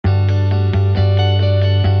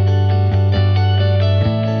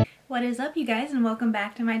What is up, you guys, and welcome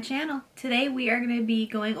back to my channel. Today we are going to be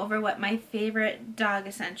going over what my favorite dog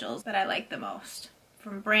essentials that I like the most.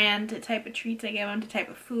 From brand to type of treats I give them to type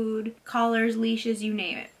of food, collars, leashes, you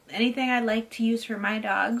name it. Anything I like to use for my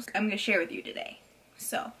dogs, I'm going to share with you today.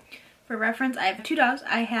 So, for reference, I have two dogs.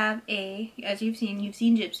 I have as you've seen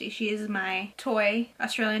Gypsy. She is my toy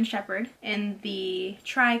Australian Shepherd in the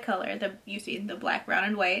tri-color, you've seen the black, brown,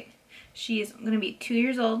 and white. She is going to be 2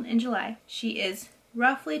 years old in July. She is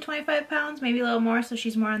roughly 25 pounds, maybe a little more, so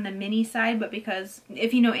she's more on the mini side, but because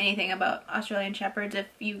if you know anything about Australian Shepherds, if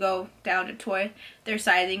you go down to toy, their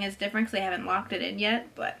sizing is different because they haven't locked it in yet.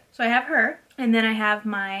 But so I have her, and then I have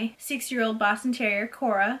my 6-year-old Boston Terrier,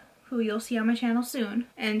 Cora, who you'll see on my channel soon,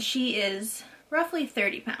 and she is roughly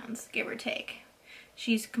 30 pounds, give or take.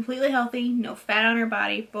 She's completely healthy, no fat on her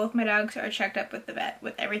body. Both my dogs are checked up with the vet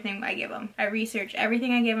with everything I give them. I research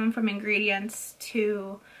everything I give them, from ingredients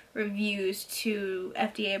to reviews to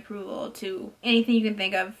FDA approval to anything you can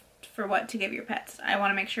think of for what to give your pets. I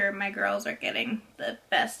want to make sure my girls are getting the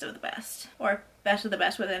best of the best, or best of the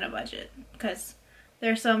best within a budget, because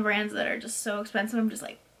there are some brands that are just so expensive. I'm just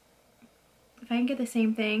like, if I can get the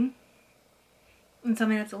same thing and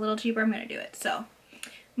something that's a little cheaper, I'm going to do it. So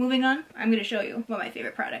moving on, I'm going to show you what my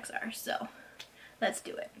favorite products are. So let's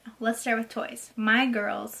do it. Let's start with toys. My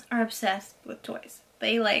girls are obsessed with toys.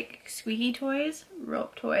 They like squeaky toys,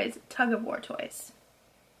 rope toys, tug-of-war toys.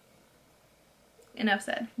 Enough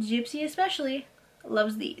said. Gypsy especially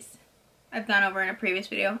loves these. I've gone over in a previous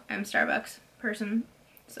video. I'm a Starbucks person,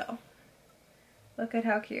 so look at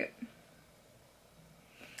how cute.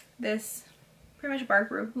 This pretty much bark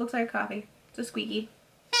brew. Looks like a coffee. It's a squeaky.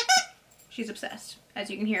 She's obsessed. As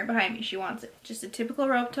you can hear behind me, she wants it. Just a typical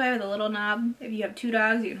rope toy with a little knob. If you have two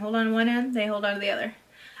dogs, you can hold on to one end, they hold on to the other.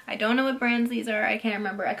 I don't know what brands these are. I can't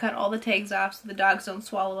remember. I cut all the tags off so the dogs don't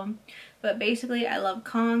swallow them. But basically, I love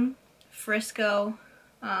Kong, Frisco.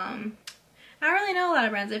 I don't really know a lot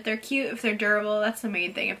of brands. If they're cute, if they're durable, that's the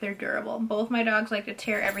main thing, if they're durable. Both my dogs like to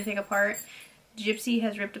tear everything apart. Gypsy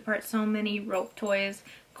has ripped apart so many rope toys.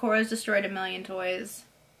 Cora's destroyed a million toys.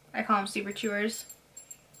 I call them super chewers.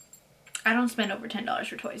 I don't spend over $10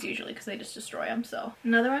 for toys usually because they just destroy them. So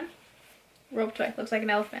another one, rope toy. Looks like an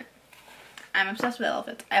elephant. I'm obsessed with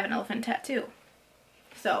elephants. I have an elephant tattoo.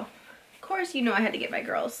 So, of course, you know I had to get my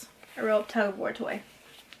girls a rope tug-of-war toy.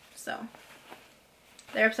 So,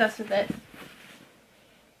 they're obsessed with it.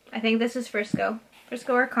 I think this is Frisco.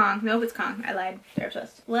 Frisco or Kong. Nope, it's Kong. I lied. They're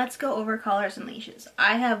obsessed. Let's go over collars and leashes.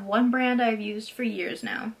 I have one brand I've used for years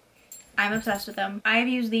now. I'm obsessed with them. I've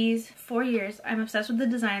used these for years. I'm obsessed with the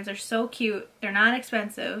designs. They're so cute. They're not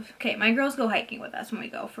expensive. Okay, my girls go hiking with us when we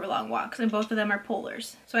go for long walks, and both of them are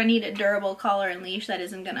polars. So I need a durable collar and leash that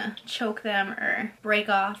isn't gonna choke them or break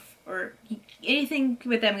off or anything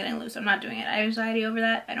with them getting loose. I'm not doing it. I have anxiety over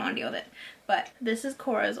that. I don't want to deal with it. But this is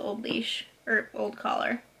Cora's old leash, or old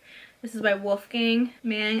collar. This is by Wolfgang,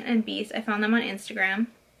 Man and Beast. I found them on Instagram.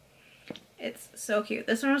 It's so cute.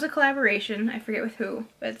 This one was a collaboration. I forget with who,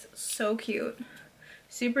 but it's so cute.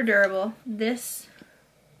 Super durable. This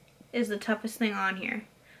is the toughest thing on here.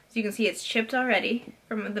 So you can see it's chipped already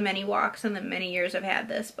from the many walks and the many years I've had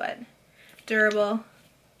this, but durable.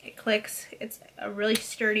 It clicks. It's a really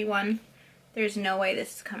sturdy one. There's no way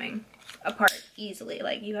this is coming apart easily.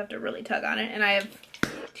 Like, you have to really tug on it. And I have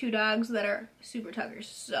two dogs that are super tuggers.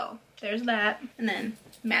 So there's that. And then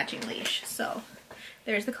matching leash. So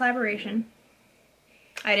there's the collaboration.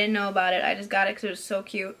 I didn't know about it. I just got it because it was so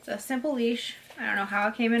cute. It's a simple leash. I don't know how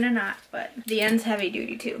it came in a knot, but the end's heavy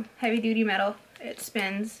duty too. Heavy duty metal. It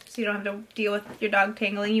spins so you don't have to deal with your dog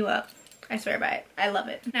tangling you up. I swear by it. I love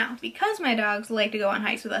it. Now, because my dogs like to go on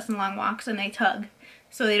hikes with us and long walks, and they tug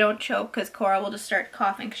so they don't choke, because Cora will just start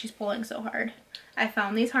coughing because she's pulling so hard, I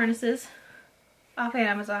found these harnesses off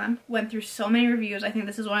Amazon. Went through so many reviews. I think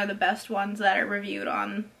this is one of the best ones that are reviewed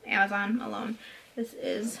on Amazon alone. This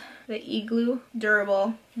is the Igloo,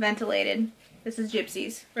 durable, ventilated. This is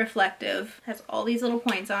Gypsy's, reflective, has all these little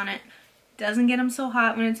points on it. Doesn't get them so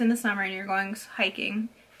hot when it's in the summer and you're going hiking.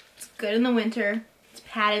 It's good in the winter. It's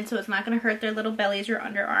padded so it's not going to hurt their little bellies or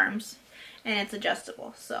underarms. And it's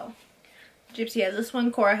adjustable. So Gypsy has this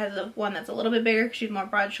one. Cora has one that's a little bit bigger because she's more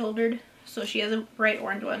broad-shouldered. So she has a bright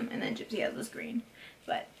orange one, and then Gypsy has this green.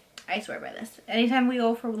 But I swear by this. Anytime we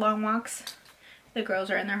go for long walks, the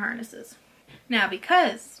girls are in their harnesses. Now,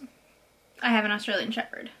 because I have an Australian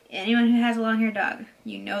Shepherd, anyone who has a long-haired dog,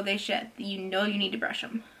 you know they shed. You know you need to brush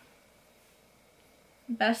them.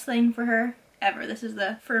 Best thing for her ever. This is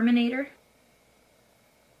the Furminator.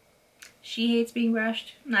 She hates being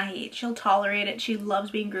brushed. Not hate, she'll tolerate it. She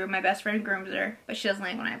loves being groomed. My best friend grooms her, but she doesn't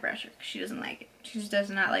like when I brush her. She doesn't like it. She just does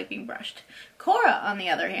not like being brushed. Cora, on the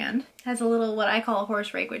other hand, has a little, what I call a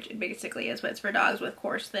horse rake, which it basically is, but it's for dogs with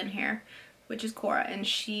coarse, thin hair, which is Cora, and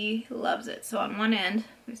she loves it. So on one end,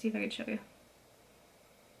 let me see if I can show you.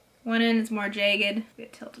 One end is more jagged.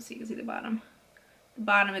 Get tilt so you can see the bottom. The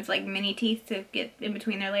bottom is like mini teeth to get in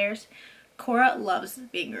between their layers. Cora loves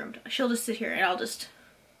being groomed. She'll just sit here and I'll just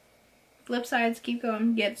flip sides, keep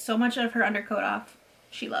going, get so much of her undercoat off.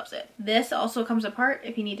 She loves it. This also comes apart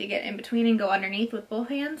if you need to get in between and go underneath with both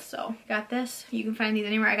hands. So got this. You can find these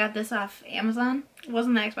anywhere. I got this off Amazon. It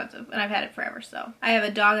wasn't that expensive and I've had it forever. So I have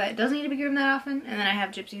a dog that doesn't need to be groomed that often, and then I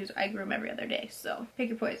have Gypsy who I groom every other day. So pick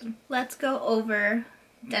your poison. Let's go over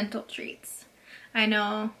dental treats. I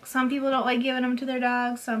know some people don't like giving them to their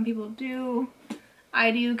dogs. Some people do.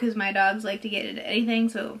 I do because my dogs like to get into anything.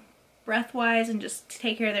 So breath-wise and just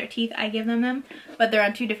take care of their teeth, I give them, but they're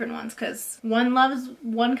on two different ones because one loves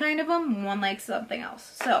one kind of them, one likes something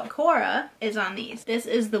else. So Cora is on these. This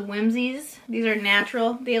is the Whimsies. These are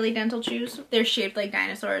natural daily dental chews. They're shaped like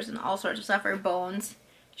dinosaurs and all sorts of stuff, or bones.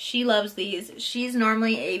 She loves these. She's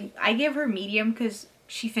normally I give her medium because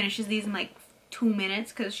she finishes these in like 2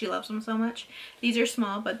 minutes because she loves them so much. These are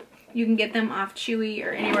small, but you can get them off Chewy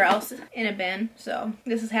or anywhere else in a bin. So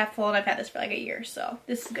this is half full and I've had this for like a year, so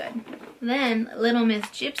this is good. Then little Miss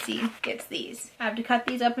Gypsy gets these. I have to cut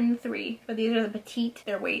these up into 3, but these are the petite,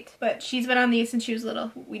 their weight. But she's been on these since she was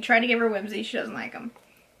little. We tried to give her Whimsy, she doesn't like them.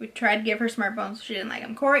 We tried to give her Smart Bones, she didn't like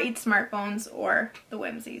them. Cora eats Smart Bones or the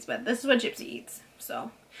Whimsies, but this is what Gypsy eats.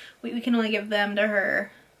 So we can only give them to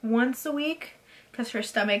her once a week, because her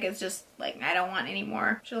stomach is just like, I don't want any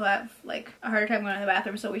more. She'll have like a harder time going to the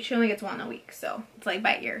bathroom, so she only gets one a week. So it's like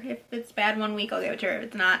by ear. If it's bad one week, I'll give it to her. If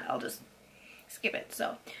it's not, I'll just skip it.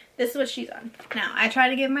 So this is what she's on. Now, I try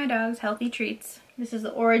to give my dogs healthy treats. This is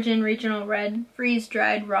the Origin Regional Red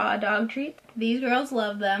freeze-dried raw dog treat. These girls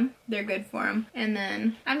love them. They're good for them. And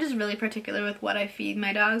then I'm just really particular with what I feed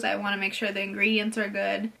my dogs. I want to make sure the ingredients are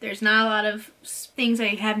good. There's not a lot of things I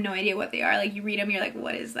have no idea what they are. Like you read them, you're like,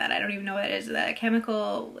 what is that? I don't even know what it is. Is that a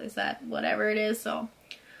chemical? Is that whatever it is? So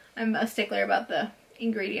I'm a stickler about the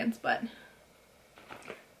ingredients, but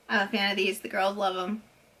I'm a fan of these. The girls love them.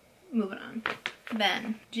 Moving on.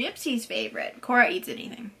 Then Gypsy's favorite. Cora eats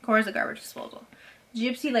anything. Cora's a garbage disposal.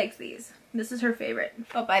 Gypsy likes these. This is her favorite.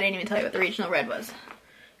 Oh, I didn't even tell you what the regional red was.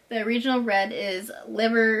 The regional red is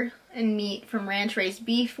liver and meat from ranch raised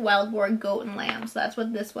beef, wild boar, goat, and lamb. So that's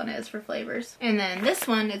what this one is for flavors. And then this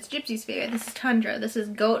one, it's Gypsy's favorite. This is Tundra. This is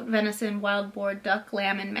goat, venison, wild boar, duck,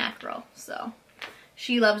 lamb, and mackerel. So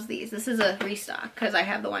she loves these. This is a restock because I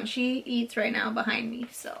have the one she eats right now behind me.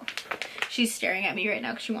 So she's staring at me right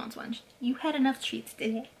now because she wants one. You had enough treats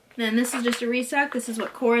today. Then this is just a restock. This is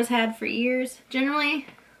what Cora's had for years. Generally,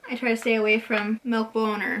 I try to stay away from milk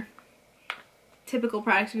bone or typical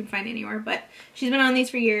products you can find anywhere, but she's been on these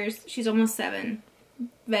for years. She's almost 7.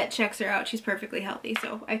 Vet checks her out. She's perfectly healthy,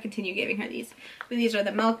 so I continue giving her these. But these are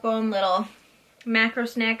the milk bone little macro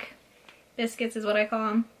snack biscuits is what I call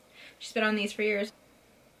them. She's been on these for years.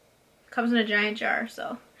 Comes in a giant jar,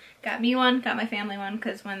 so got me one, got my family one,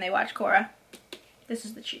 because when they watch Cora, this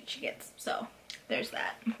is the treat she gets. So there's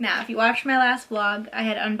that. Now, if you watched my last vlog, I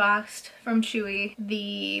had unboxed from Chewy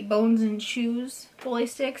the Bones and Chews Bully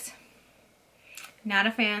Sticks. Not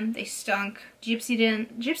a fan. They stunk.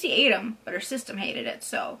 Gypsy ate them, but her system hated it,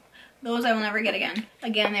 so those I will never get again.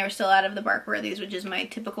 Again, they were still out of the Barkworthies, which is my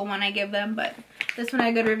typical one I give them, but this one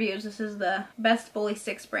had good reviews. This is the Best Bully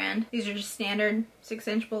Sticks brand. These are just standard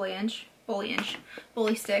 6-inch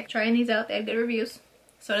bully stick. Trying these out. They had good reviews.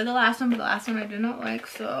 So did the last one, but the last one I did not like,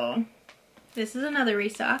 so this is another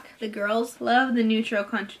restock. The girls love the Neutro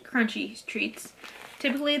Crunchy treats.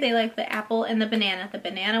 Typically, they like the apple and the banana. The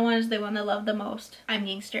banana one is the one they love the most. I'm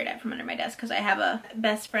getting stared at from under my desk because I have a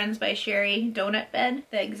Best Friends by Sherry donut bed,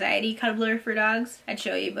 the anxiety cuddler for dogs. I'd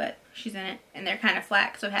show you, but she's in it, and they're kind of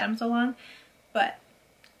flat because I've had them so long. But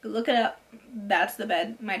look it up. That's the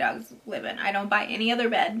bed my dogs live in. I don't buy any other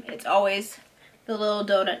bed. It's always the little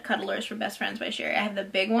donut cuddlers for Best Friends by Sherry. I have the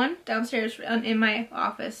big one downstairs in my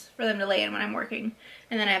office for them to lay in when I'm working.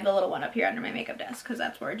 And then I have the little one up here under my makeup desk because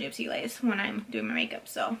that's where Gypsy lays when I'm doing my makeup.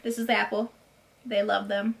 So this is the apple. They love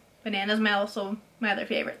them. Banana's also my other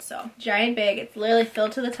favorite. So giant big. It's literally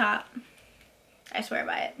filled to the top. I swear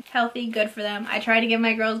by it. Healthy, good for them. I try to give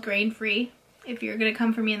my girls grain-free. If you're going to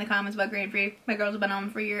come for me in the comments about grain-free, my girls have been on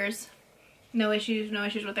them for years. No issues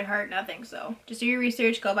with their heart, nothing. So just do your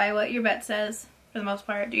research. Go by what your vet says for the most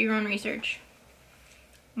part. Do your own research.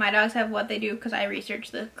 My dogs have what they do because I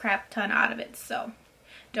research the crap ton out of it. So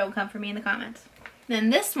don't come for me in the comments. Then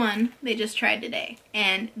this one, they just tried today,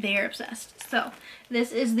 and they are obsessed. So,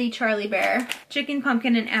 this is the Charlie Bear Chicken,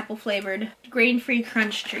 Pumpkin, and Apple Flavored Grain-Free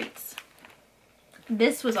Crunch Treats.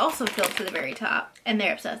 This was also filled to the very top, and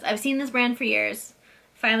they're obsessed. I've seen this brand for years.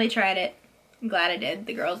 Finally tried it. I'm glad I did.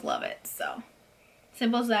 The girls love it, so.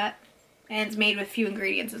 Simple as that. And it's made with few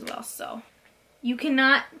ingredients as well, so. You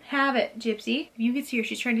cannot have it, Gypsy. You can see her,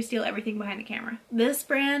 she's trying to steal everything behind the camera. This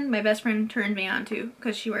brand, my best friend turned me on to,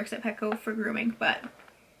 because she works at Petco for grooming, but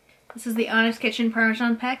this is the Honest Kitchen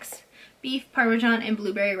Parmesan Pecs, beef, parmesan, and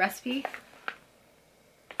blueberry recipe.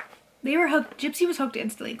 They were hooked. Gypsy was hooked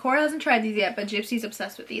instantly. Cora hasn't tried these yet, but Gypsy's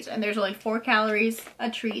obsessed with these, and there's only 4 calories a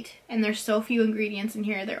treat, and there's so few ingredients in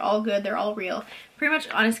here. They're all good, they're all real. Pretty much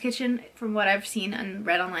Honest Kitchen, from what I've seen and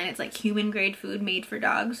read online, it's like human grade food made for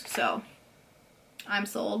dogs, so I'm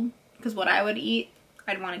sold, because what I would eat,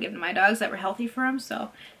 I'd want to give to my dogs that were healthy for them, so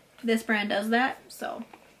this brand does that, so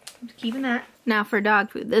I'm keeping that. Now for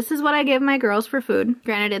dog food, this is what I give my girls for food.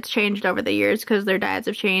 Granted, it's changed over the years because their diets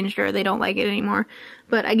have changed or they don't like it anymore,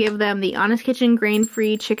 but I give them the Honest Kitchen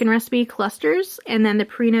grain-free chicken recipe clusters and then the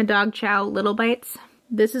Purina Dog Chow Little Bites.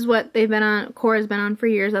 This is what they've been on, Cora's been on for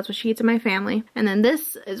years. That's what she eats in my family. And then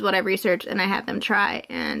this is what I've researched and I had them try.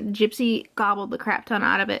 And Gypsy gobbled the crap ton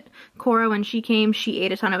out of it. Cora, when she came, she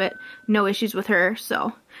ate a ton of it. No issues with her.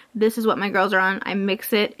 So this is what my girls are on. I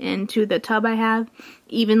mix it into the tub I have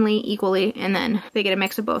evenly, equally, and then they get a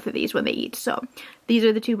mix of both of these when they eat. So these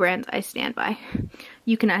are the 2 brands I stand by.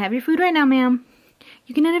 You cannot have your food right now, ma'am.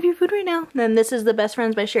 You cannot have your food right now. Then this is the Best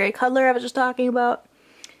Friends by Sherry Cudler I was just talking about.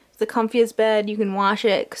 The comfiest bed, you can wash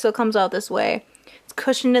it, so it comes out this way. It's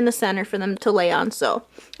cushioned in the center for them to lay on, so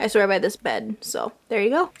I swear by this bed. So there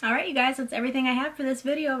you go. Alright you guys, that's everything I have for this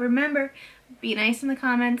video. Remember, be nice in the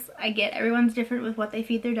comments. I get everyone's different with what they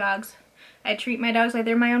feed their dogs. I treat my dogs like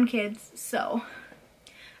they're my own kids, so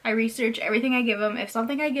I research everything I give them. If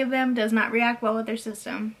something I give them does not react well with their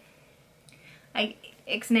system, I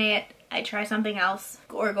ixnay it. I try something else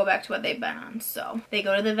or go back to what they've been on. So they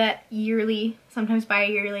go to the vet yearly, sometimes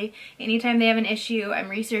bi-yearly. Anytime they have an issue, I'm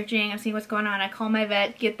researching, I'm seeing what's going on. I call my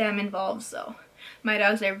vet, get them involved. So my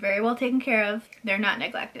dogs are very well taken care of. They're not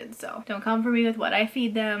neglected. So don't come for me with what I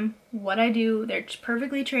feed them, what I do. They're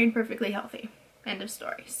perfectly trained, perfectly healthy. End of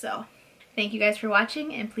story. So thank you guys for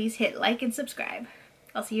watching and please hit like and subscribe.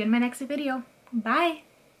 I'll see you in my next video. Bye.